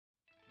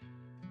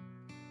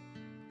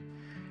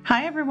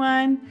Hi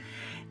everyone!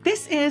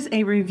 This is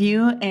a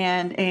review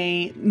and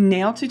a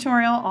nail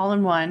tutorial all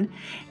in one,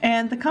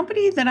 and the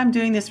company that I'm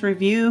doing this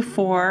review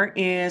for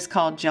is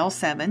called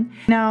Gel7.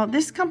 Now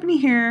this company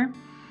here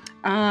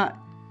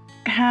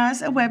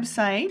has a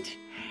website,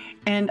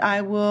 and I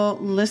will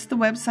list the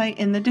website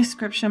in the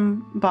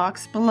description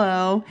box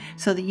below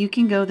so that you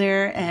can go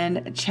there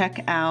and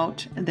check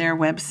out their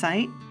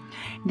website.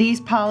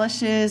 These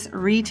polishes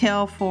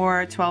retail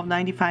for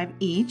 $12.95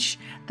 each.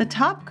 The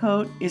top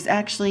coat is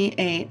actually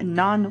a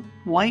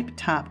non-wipe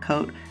top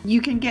coat.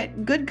 You can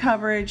get good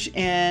coverage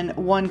in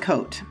one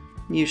coat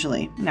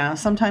usually. Now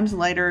sometimes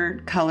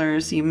lighter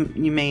colors you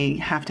may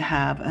have to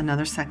have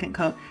another second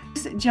coat.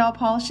 These gel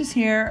polishes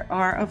here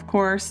are of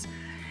course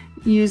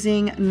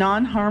using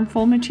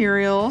non-harmful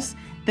materials.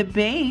 The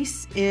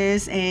base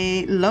is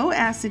a low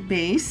acid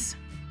base,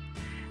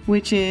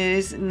 which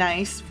is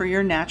nice for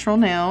your natural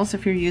nails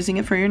if you're using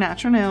it for your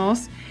natural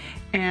nails,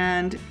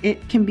 and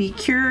it can be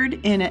cured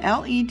in an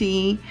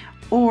LED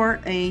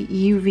or a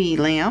UV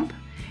lamp,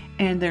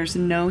 and there's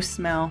no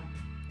smell,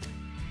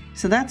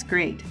 so that's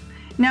great.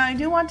 Now I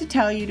do want to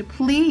tell you to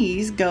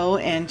please go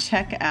and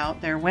check out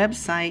their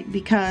website,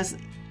 because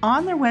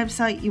on their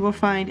website you will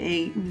find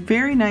a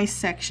very nice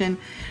section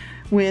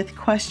with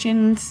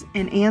questions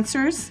and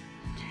answers,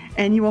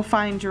 and you will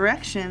find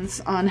directions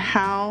on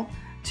how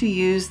to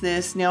use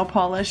this nail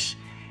polish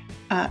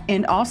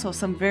and also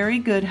some very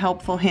good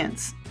helpful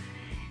hints.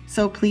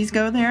 So please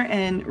go there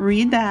and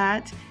read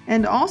that,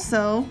 and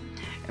also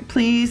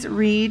please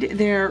read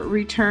their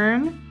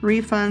return,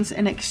 refunds,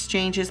 and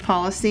exchanges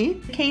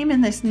policy. It came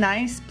in this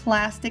nice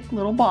plastic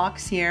little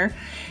box here,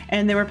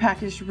 and they were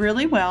packaged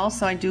really well,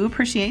 so I do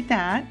appreciate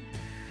that.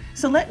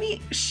 So let me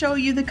show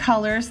you the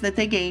colors that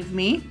they gave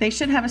me. They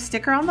should have a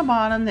sticker on the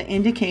bottom that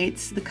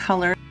indicates the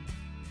color.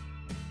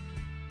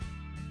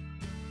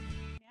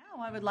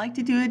 I would like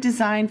to do a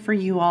design for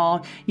you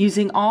all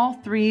using all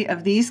three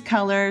of these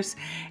colors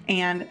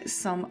and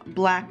some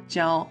black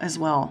gel as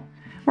well.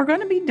 We're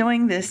going to be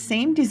doing this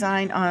same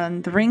design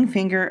on the ring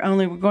finger,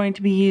 only we're going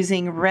to be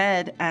using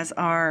red as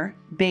our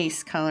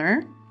base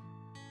color.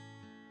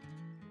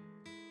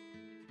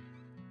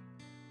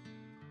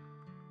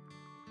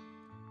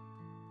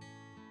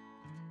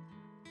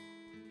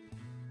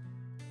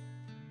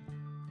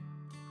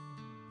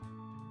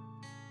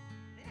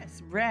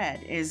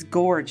 Red is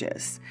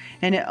gorgeous,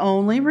 and it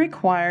only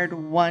required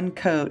one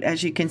coat,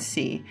 as you can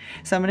see.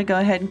 So I'm going to go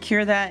ahead and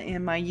cure that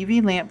in my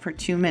UV lamp for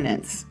 2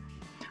 minutes.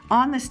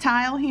 On this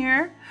tile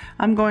here,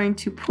 I'm going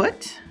to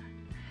put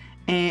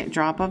a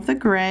drop of the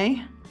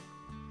gray,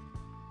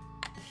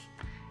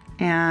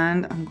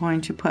 and I'm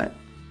going to put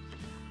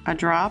a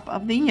drop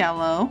of the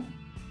yellow,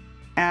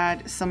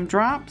 add some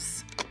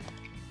drops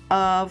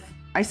of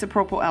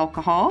isopropyl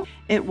alcohol.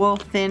 It will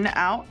thin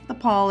out the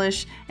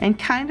polish and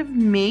kind of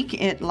make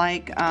it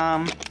like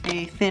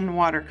a thin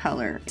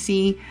watercolor.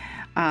 See,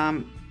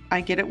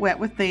 I get it wet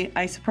with the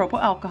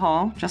isopropyl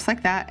alcohol, just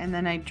like that, and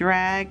then I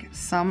drag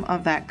some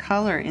of that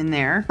color in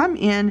there. I'm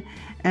in,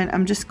 and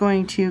I'm just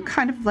going to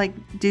kind of like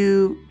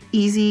do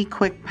easy,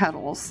 quick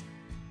petals.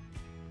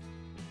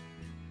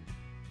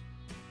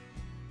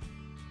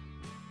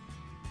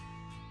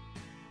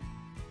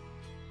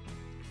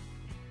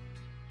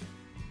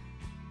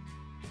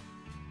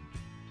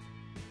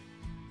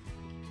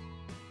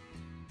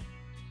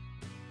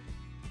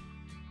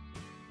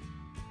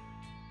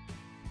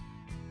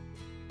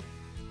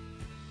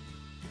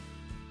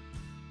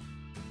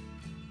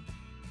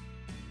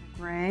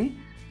 Gray,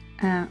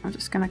 and I'm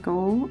just gonna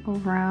go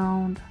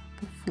around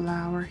the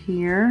flower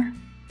here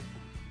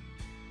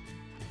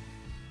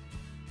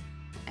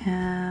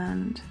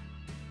and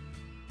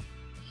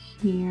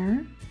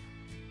here.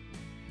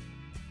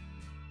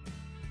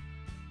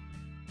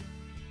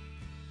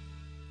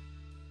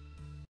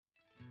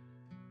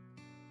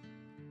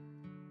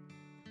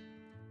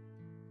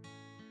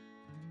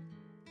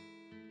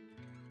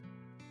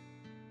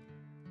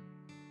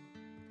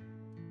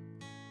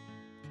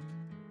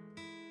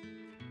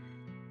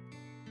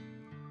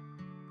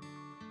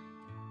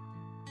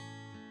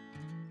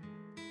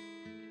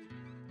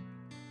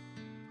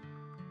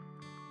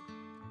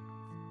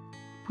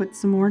 Put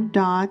some more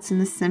dots in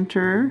the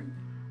center.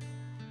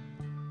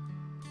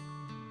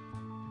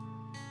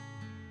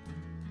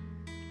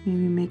 Maybe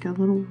make a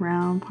little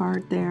round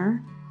part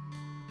there.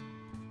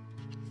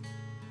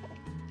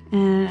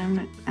 And I'm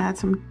going to add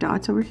some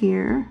dots over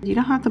here. You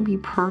don't have to be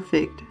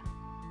perfect.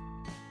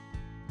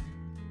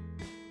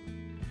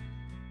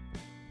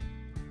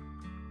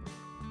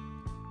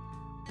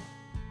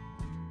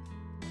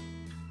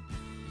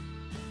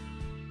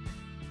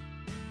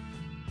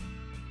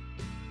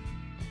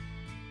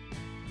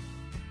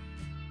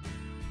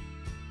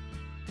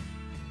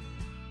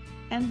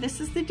 And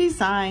this is the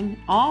design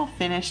all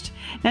finished.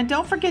 Now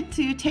don't forget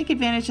to take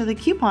advantage of the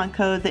coupon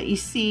code that you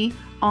see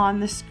on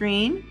the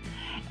screen.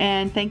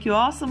 And thank you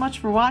all so much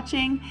for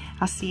watching.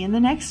 I'll see you in the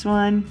next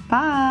one.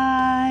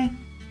 Bye.